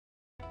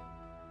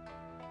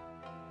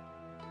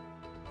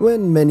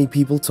When many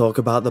people talk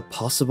about the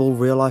possible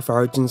real-life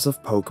origins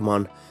of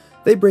Pokémon,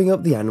 they bring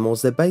up the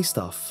animals they're based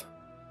off.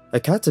 A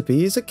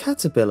Caterpie is a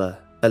caterpillar,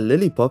 a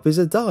Lillipup is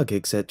a dog,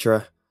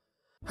 etc.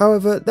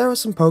 However, there are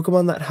some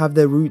Pokémon that have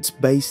their roots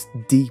based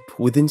deep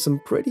within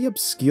some pretty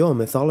obscure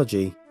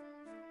mythology.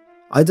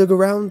 I dug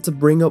around to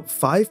bring up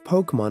 5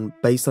 Pokémon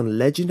based on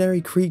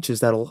legendary creatures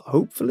that'll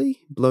hopefully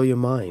blow your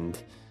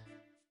mind.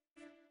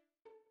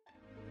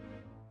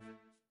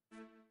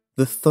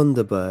 The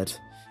Thunderbird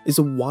is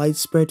a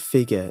widespread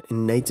figure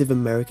in Native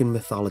American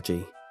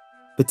mythology,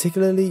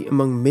 particularly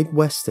among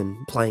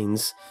Midwestern,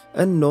 Plains,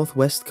 and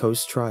Northwest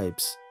Coast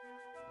tribes.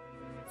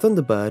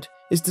 Thunderbird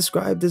is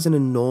described as an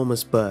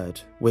enormous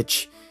bird,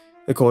 which,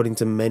 according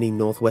to many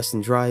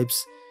Northwestern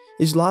tribes,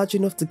 is large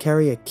enough to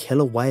carry a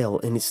killer whale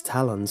in its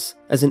talons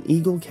as an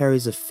eagle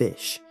carries a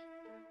fish.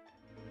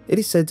 It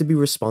is said to be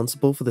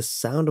responsible for the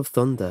sound of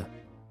thunder,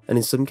 and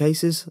in some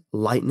cases,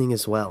 lightning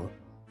as well.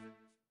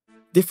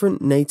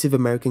 Different Native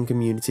American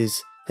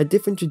communities had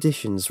different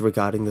traditions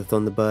regarding the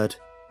Thunderbird.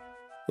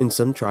 In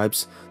some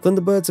tribes,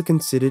 Thunderbirds are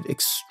considered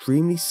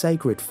extremely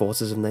sacred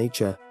forces of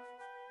nature,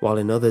 while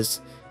in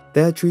others,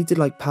 they are treated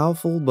like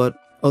powerful but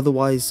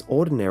otherwise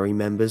ordinary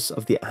members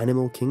of the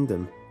animal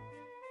kingdom.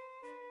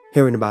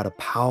 Hearing about a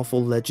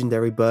powerful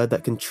legendary bird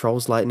that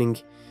controls lightning,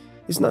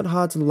 it's not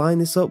hard to line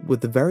this up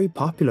with the very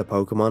popular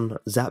Pokémon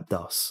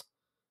Zapdos.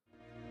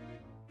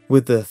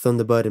 With the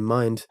Thunderbird in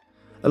mind,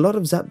 a lot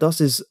of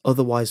Zapdos's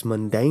otherwise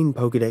mundane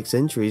Pokédex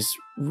entries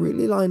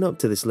really line up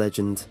to this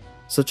legend,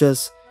 such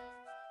as,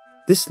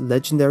 this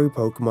legendary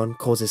Pokémon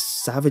causes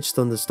savage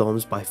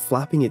thunderstorms by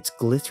flapping its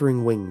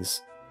glittering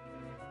wings,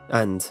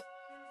 and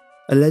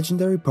a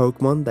legendary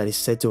Pokémon that is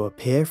said to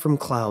appear from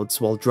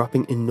clouds while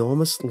dropping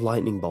enormous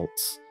lightning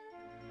bolts.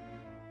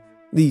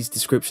 These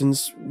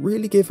descriptions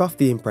really give off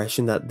the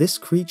impression that this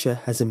creature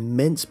has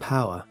immense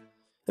power,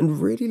 and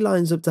really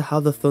lines up to how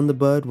the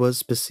Thunderbird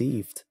was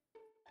perceived.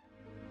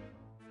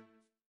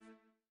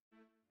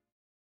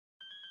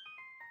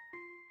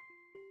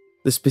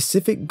 The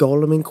specific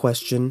golem in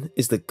question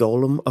is the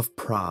Golem of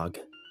Prague.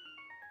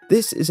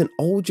 This is an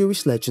old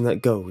Jewish legend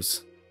that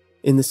goes,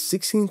 in the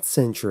 16th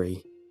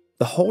century,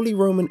 the Holy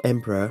Roman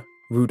Emperor,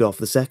 Rudolf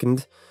II,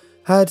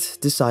 had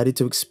decided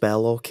to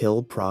expel or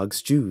kill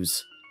Prague's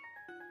Jews.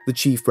 The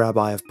chief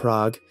rabbi of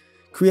Prague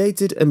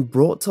created and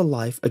brought to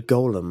life a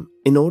golem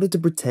in order to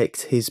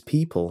protect his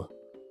people.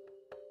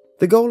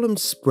 The golem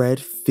spread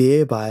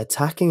fear by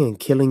attacking and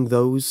killing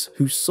those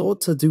who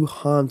sought to do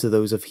harm to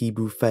those of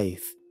Hebrew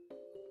faith.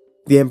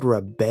 The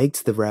emperor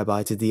begged the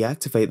rabbi to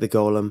deactivate the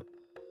golem,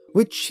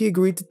 which he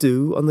agreed to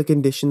do on the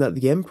condition that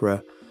the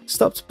emperor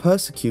stopped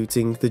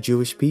persecuting the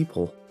Jewish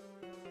people.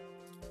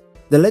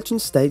 The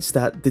legend states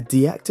that the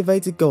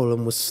deactivated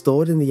golem was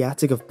stored in the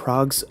attic of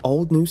Prague's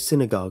Old New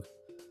Synagogue.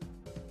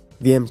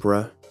 The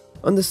emperor,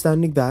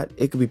 understanding that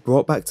it could be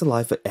brought back to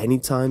life at any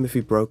time if he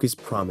broke his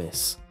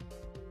promise.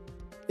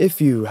 If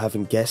you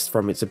haven't guessed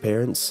from its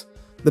appearance,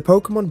 the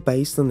Pokémon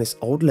based on this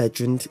old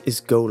legend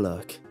is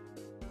Golurk.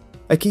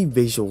 A key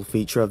visual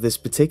feature of this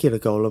particular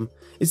golem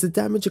is the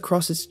damage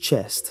across its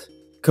chest,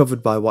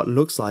 covered by what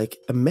looks like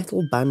a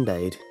metal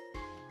band-aid.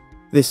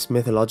 This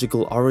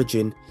mythological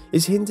origin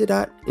is hinted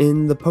at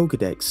in the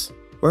Pokédex,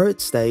 where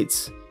it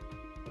states,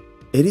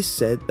 "It is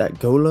said that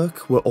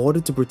Golurk were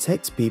ordered to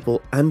protect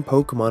people and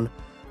Pokémon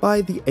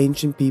by the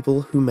ancient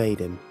people who made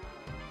him,"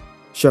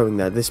 showing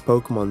that this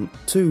Pokémon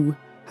too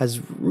has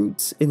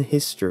roots in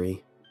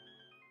history.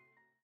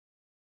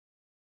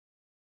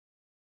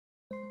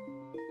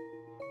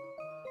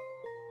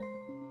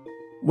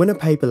 When a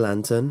paper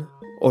lantern,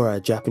 or a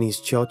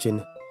Japanese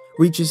chochin,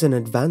 reaches an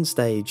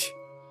advanced age,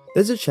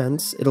 there's a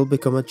chance it'll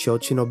become a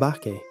chochin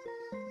obake.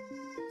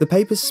 The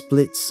paper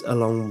splits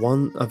along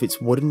one of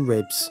its wooden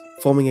ribs,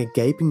 forming a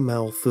gaping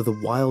mouth with a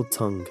wild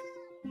tongue.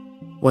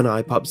 One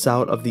eye pops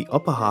out of the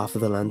upper half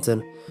of the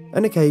lantern,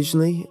 and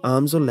occasionally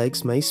arms or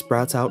legs may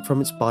sprout out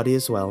from its body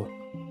as well.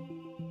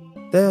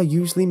 They are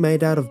usually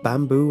made out of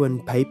bamboo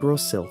and paper or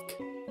silk.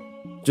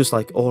 Just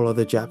like all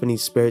other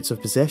Japanese spirits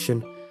of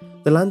possession,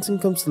 the lantern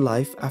comes to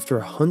life after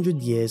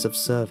 100 years of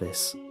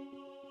service.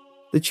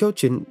 The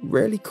chochin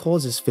rarely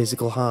causes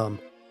physical harm,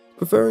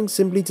 preferring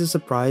simply to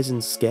surprise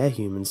and scare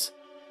humans,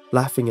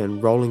 laughing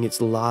and rolling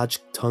its large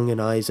tongue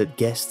and eyes at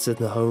guests in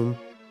the home.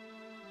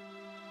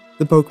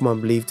 The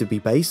Pokémon believed to be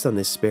based on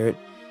this spirit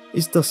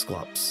is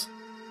Dusclops.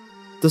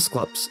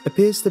 Dusclops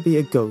appears to be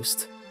a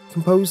ghost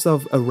composed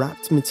of a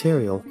wrapped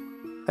material,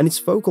 and its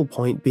focal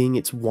point being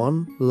its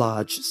one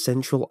large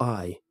central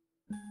eye.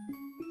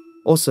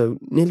 Also,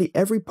 nearly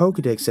every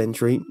Pokédex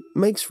entry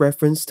makes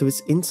reference to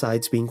its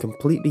insides being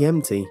completely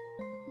empty,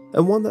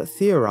 and one that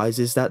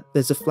theorizes that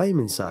there's a flame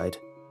inside,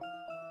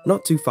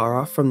 not too far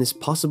off from this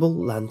possible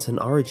lantern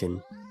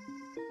origin.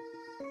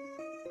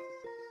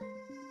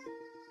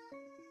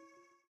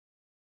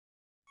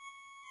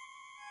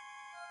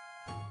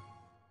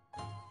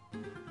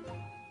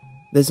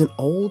 There's an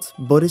old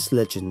Buddhist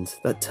legend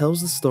that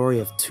tells the story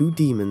of 2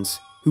 demons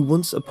who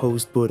once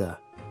opposed Buddha.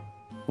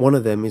 One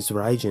of them is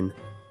Raijin,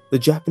 the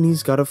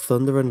Japanese god of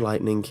thunder and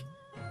lightning,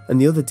 and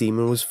the other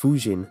demon was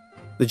Fujin,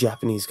 the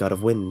Japanese god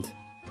of wind.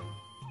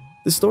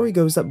 The story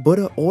goes that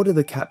Buddha ordered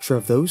the capture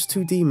of those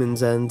two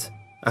demons and,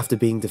 after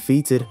being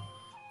defeated,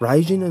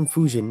 Raijin and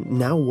Fujin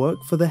now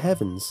work for the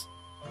heavens.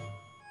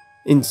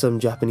 In some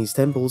Japanese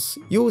temples,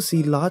 you will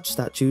see large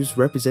statues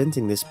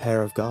representing this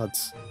pair of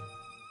gods.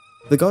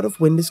 The god of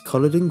wind is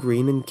coloured in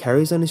green and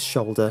carries on his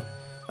shoulder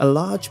a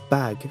large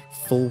bag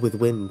full with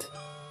wind.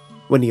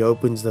 When he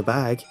opens the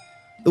bag,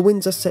 the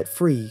winds are set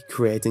free,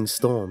 creating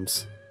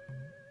storms.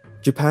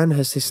 Japan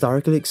has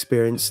historically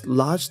experienced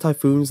large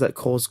typhoons that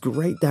cause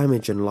great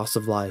damage and loss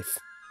of life.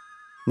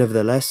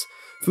 Nevertheless,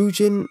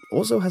 Fujin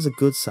also has a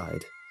good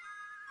side.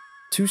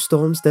 Two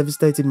storms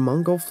devastated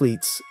Mongol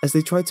fleets as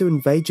they tried to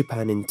invade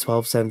Japan in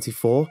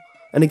 1274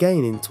 and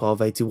again in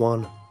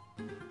 1281.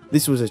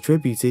 This was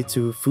attributed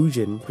to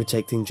Fujin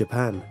protecting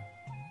Japan.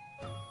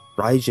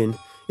 Raijin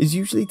is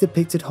usually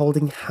depicted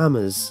holding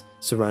hammers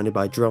surrounded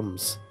by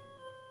drums.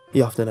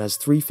 He often has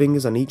 3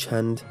 fingers on each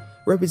hand,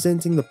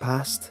 representing the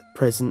past,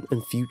 present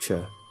and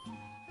future.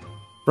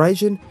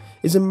 Raijin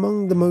is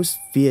among the most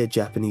feared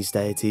Japanese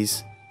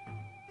deities.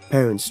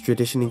 Parents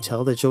traditionally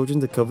tell their children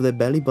to cover their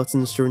belly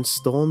buttons during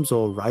storms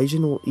or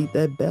Raijin will eat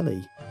their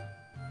belly.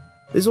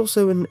 There's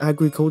also an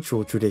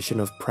agricultural tradition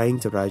of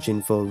praying to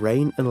Raijin for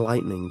rain and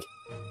lightning.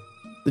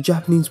 The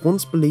Japanese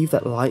once believed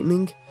that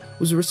lightning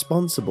was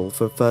responsible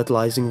for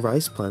fertilizing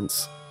rice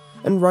plants,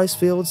 and rice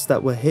fields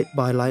that were hit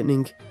by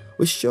lightning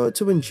were sure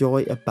to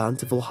enjoy a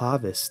bountiful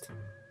harvest.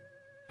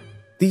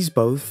 These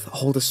both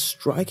hold a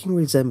striking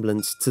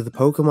resemblance to the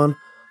Pokémon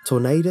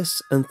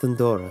Tornadus and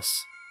Thundurus.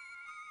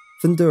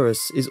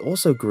 Thundurus is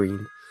also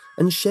green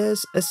and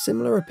shares a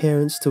similar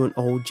appearance to an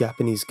old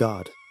Japanese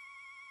god.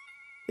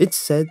 It's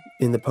said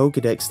in the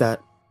Pokédex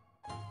that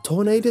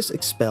Tornadus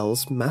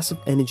expels massive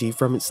energy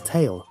from its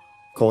tail,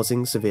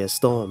 causing severe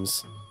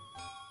storms,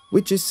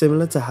 which is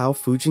similar to how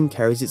Fujin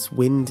carries its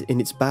wind in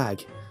its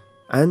bag,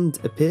 and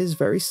appears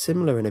very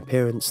similar in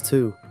appearance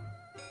too.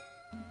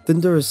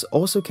 Thundurus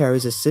also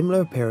carries a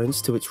similar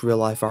appearance to its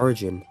real-life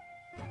origin.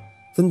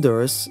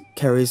 Thundurus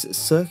carries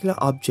circular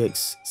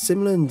objects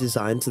similar in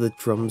design to the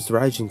drums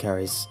Raijin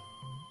carries.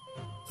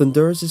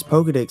 Thundurus'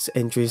 Pokédex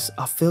entries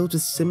are filled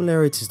with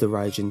similarities to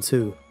Raijin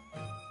too.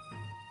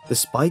 The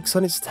spikes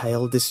on its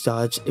tail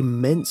discharge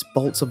immense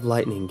bolts of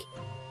lightning.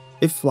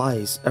 It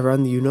flies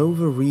around the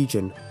Unova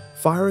region,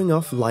 firing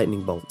off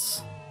lightning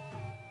bolts.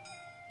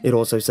 It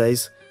also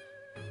says,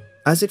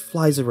 as it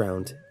flies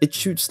around, it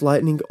shoots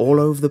lightning all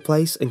over the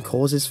place and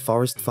causes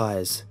forest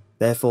fires,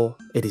 therefore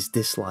it is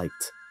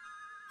disliked,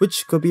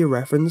 which could be a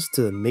reference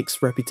to the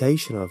mixed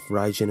reputation of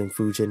Raijin and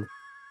Fujin.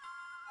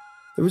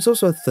 There is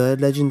also a third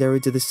legendary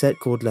to this set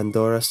called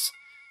Landorus.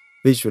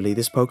 Visually,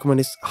 this Pokemon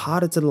is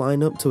harder to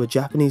line up to a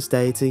Japanese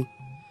deity,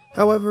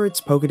 however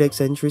its Pokédex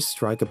entries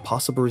strike a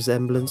possible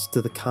resemblance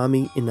to the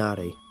Kami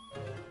Inari.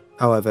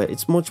 However,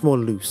 it's much more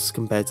loose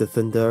compared to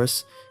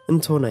Thundurus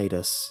and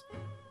Tornadus.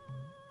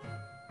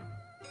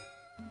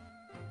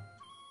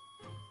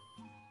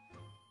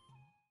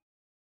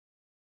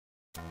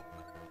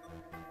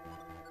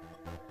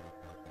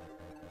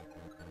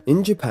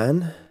 In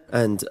Japan,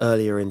 and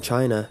earlier in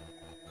China,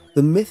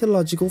 the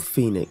mythological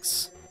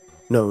phoenix,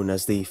 known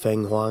as the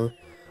Feng Huang,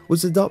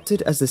 was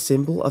adopted as the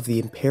symbol of the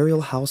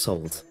imperial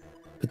household,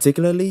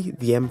 particularly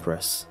the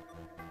Empress.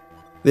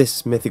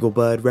 This mythical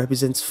bird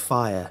represents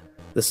fire,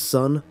 the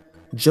sun,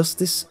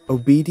 justice,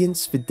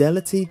 obedience,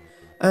 fidelity,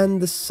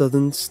 and the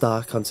southern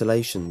star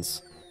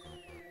constellations.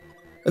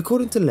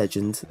 According to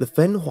legend, the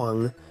Feng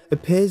Huang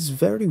appears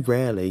very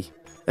rarely,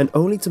 and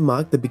only to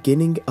mark the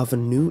beginning of a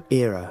new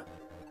era,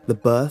 the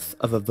birth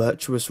of a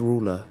virtuous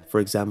ruler, for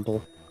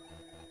example.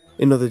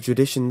 In other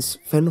traditions,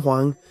 Feng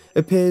Huang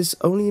appears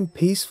only in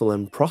peaceful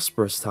and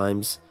prosperous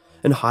times,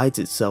 and hides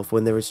itself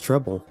when there is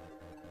trouble.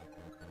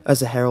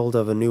 As a herald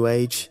of a new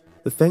age,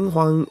 the Feng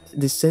Huang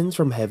descends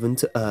from heaven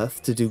to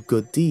earth to do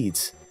good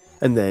deeds,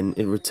 and then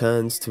it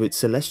returns to its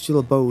celestial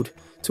abode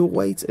to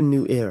await a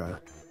new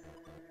era.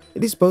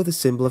 It is both a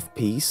symbol of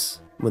peace,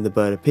 when the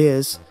bird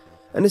appears,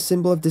 and a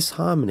symbol of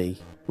disharmony,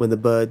 when the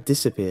bird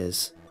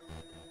disappears.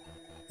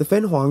 The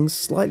Feng Huang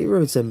slightly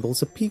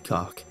resembles a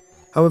peacock,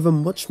 however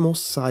much more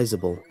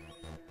sizable.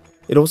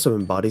 It also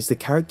embodies the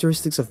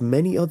characteristics of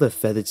many other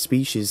feathered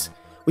species,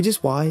 which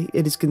is why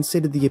it is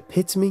considered the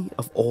epitome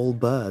of all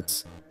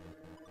birds.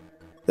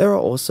 There are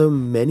also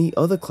many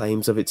other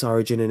claims of its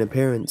origin and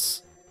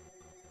appearance.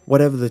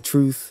 Whatever the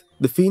truth,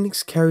 the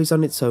phoenix carries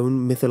on its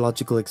own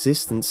mythological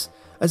existence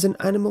as an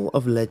animal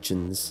of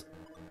legends.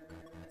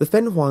 The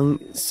Feng Huang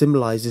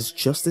symbolizes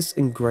justice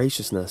and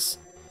graciousness,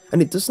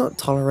 and it does not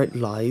tolerate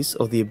lies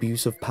or the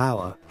abuse of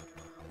power,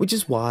 which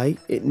is why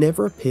it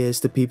never appears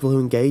to people who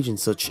engage in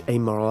such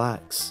amoral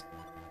acts.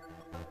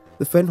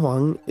 The Feng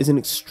Huang is an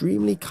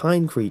extremely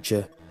kind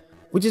creature,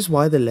 which is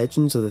why the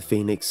legends of the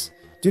phoenix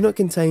do not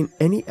contain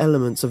any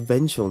elements of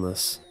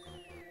vengefulness.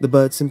 The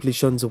bird simply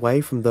shuns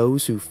away from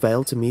those who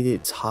fail to meet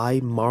its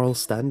high moral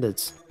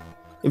standards.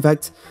 In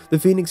fact, the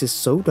phoenix is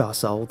so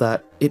docile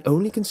that it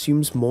only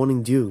consumes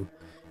morning dew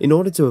in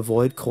order to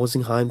avoid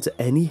causing harm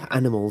to any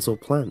animals or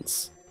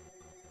plants.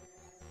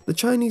 The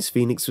Chinese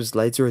phoenix was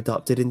later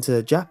adopted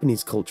into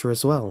Japanese culture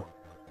as well.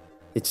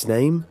 Its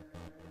name?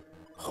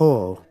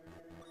 Ho-Oh.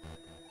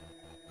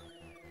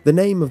 The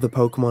name of the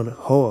Pokémon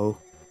Ho-Oh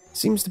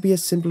seems to be a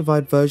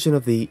simplified version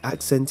of the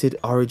accented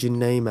origin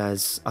name,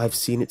 as I've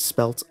seen it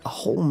spelt a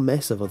whole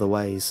mess of other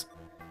ways.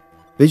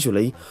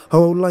 Visually,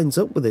 Ho-Oh lines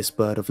up with this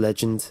bird of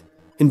legend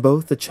in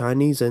both the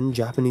Chinese and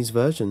Japanese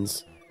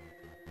versions.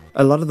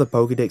 A lot of the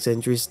Pokédex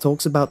entries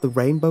talks about the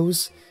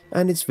rainbows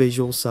and its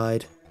visual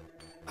side.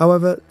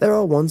 However, there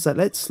are ones that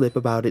let slip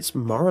about its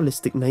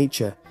moralistic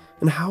nature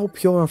and how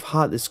pure of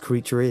heart this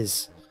creature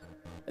is.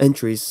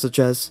 Entries such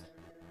as,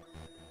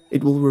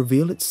 "It will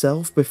reveal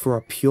itself before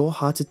a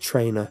pure-hearted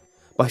trainer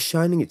by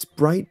shining its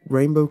bright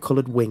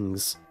rainbow-coloured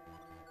wings,"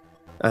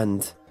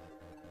 and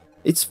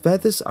 "Its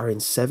feathers are in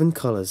 7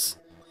 colours.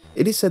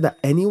 It is said that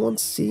anyone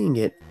seeing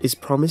it is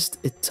promised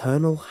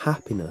eternal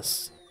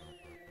happiness."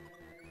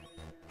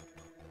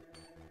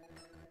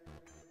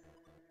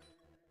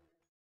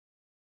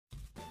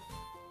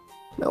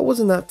 Now,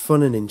 wasn't that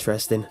fun and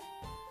interesting?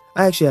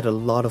 I actually had a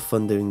lot of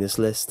fun doing this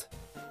list,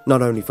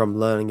 not only from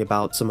learning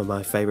about some of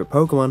my favourite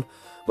Pokemon,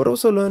 but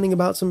also learning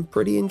about some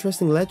pretty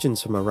interesting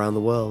legends from around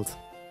the world.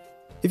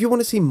 If you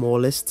want to see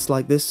more lists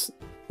like this,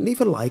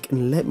 leave a like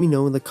and let me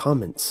know in the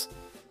comments.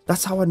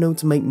 That's how I know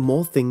to make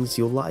more things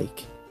you'll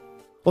like.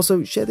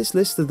 Also, share this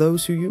list to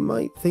those who you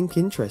might think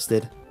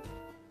interested.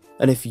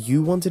 And if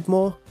you wanted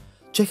more,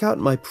 check out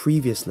my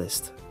previous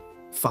list,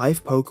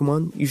 5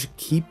 Pokemon you should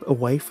keep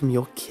away from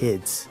your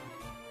kids.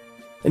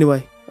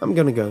 Anyway, I'm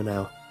gonna go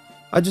now.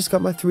 I just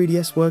got my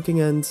 3DS working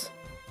and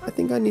I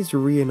think I need to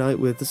reunite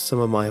with some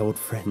of my old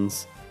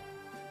friends.